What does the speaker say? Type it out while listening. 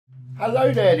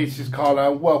Hello there, this is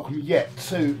Carlo and welcome yet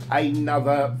to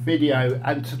another video,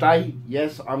 and today,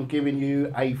 yes, I'm giving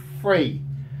you a free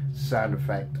sound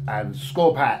effect and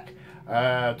score pack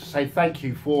to say thank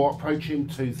you for approaching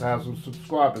 2,000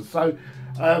 subscribers. So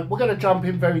we're going to jump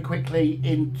in very quickly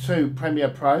into Premiere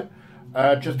Pro,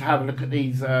 just to have a look at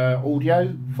these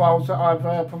audio files that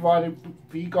I've provided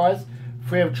for you guys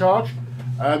free of charge.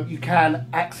 You can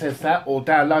access that or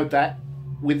download that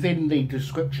within the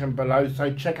description below,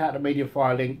 so check out the media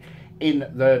file link in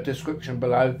the description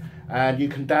below and you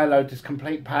can download this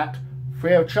complete pack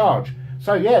free of charge.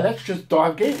 So yeah, let's just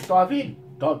dive in.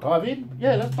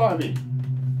 Yeah, let's dive in.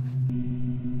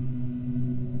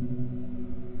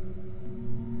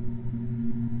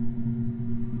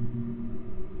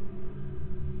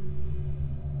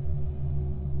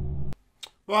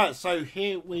 Right, so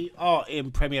here we are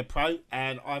in Premiere Pro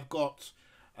and I've got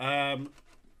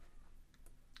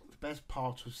best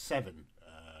part of 6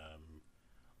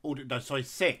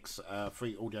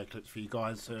 free audio clips for you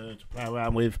guys to play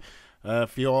around with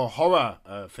for your horror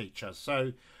feature.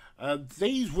 So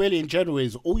these really in general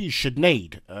is all you should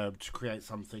need to create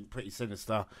something pretty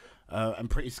sinister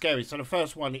and pretty scary. So the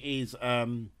first one is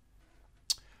my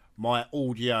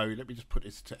audio. Let me just put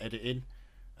this to edit in.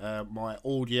 My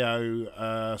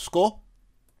audio score.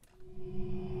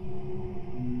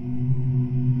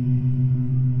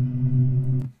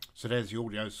 So there's the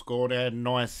audio score there,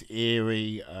 nice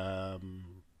eerie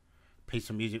piece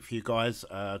of music for you guys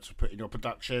to put in your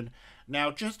production.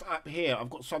 Now just up here I've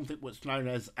got something what's known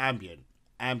as ambient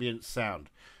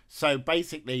sound. So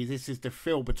basically this is the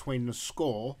fill between the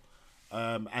score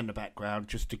and the background,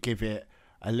 just to give it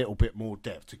a little bit more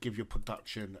depth, to give your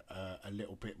production a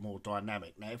little bit more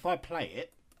dynamic. Now if I play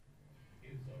it,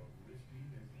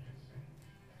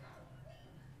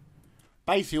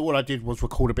 basically all I did was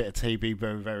record a bit of TV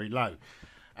very low,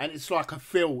 and it's like a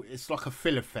fill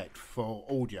effect for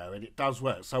audio, and it does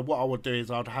work. So what I would do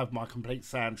is I'd have my complete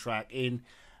soundtrack in,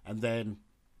 and then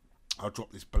I'll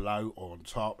drop this below or on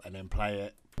top and then play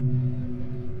it.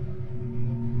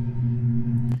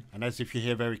 And as if you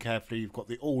hear very carefully, you've got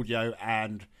the audio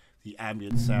and the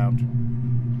ambient sound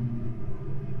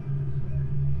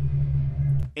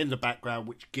in the background,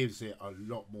 which gives it a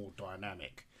lot more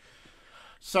dynamic.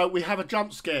 So we have a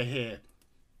jump scare here.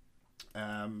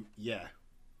 Yeah.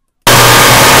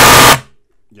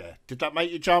 Did that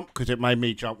make you jump? Because it made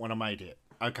me jump when I made it.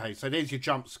 Okay, so there's your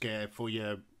jump scare for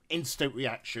your instant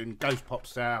reaction. Ghost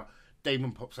pops out,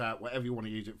 demon pops out, whatever you want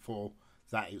to use it for.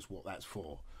 That is what that's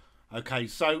for. Okay,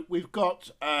 so we've got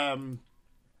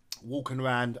walking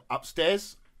around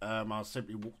upstairs. I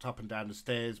simply walked up and down the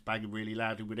stairs, banging really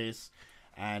loudly with this.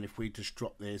 And if we just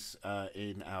drop this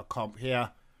in our comp here,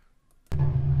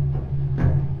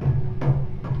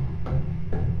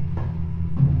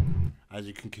 as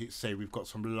you can see, we've got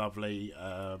some lovely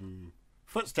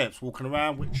footsteps walking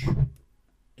around, which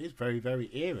is very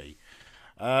eerie.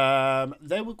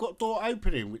 Then we've got door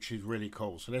opening, which is really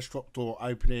cool. So let's drop door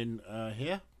opening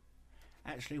here.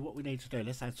 Actually, what we need to do,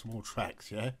 let's add some more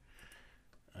tracks, yeah?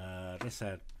 Let's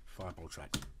add 5 more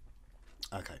tracks.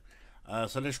 Okay.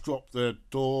 So let's drop the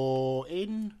door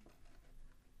in.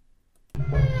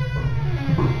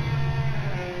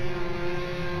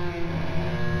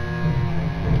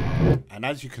 And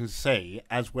as you can see,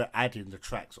 as we're adding the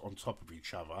tracks on top of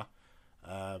each other,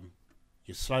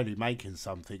 you're slowly making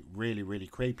something really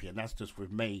creepy. And that's just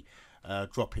with me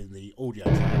dropping the audio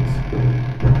tracks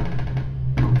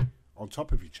on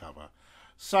top of each other.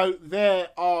 So there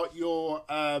are your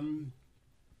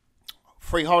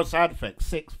free horror sound effects,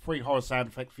 6 free horror sound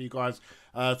effects for you guys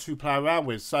to play around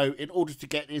with. So in order to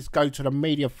get this, go to the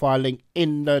media file link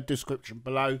in the description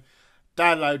below,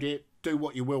 download it, do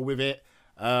what you will with it.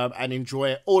 And enjoy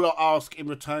it. All I ask in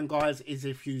return, guys, is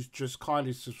if you just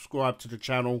kindly subscribe to the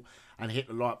channel and hit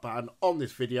the like button on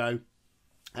this video.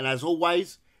 And as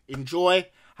always, enjoy,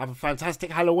 have a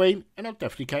fantastic Halloween, and I'll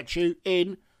definitely catch you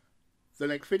in the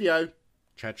next video.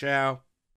 Ciao, ciao.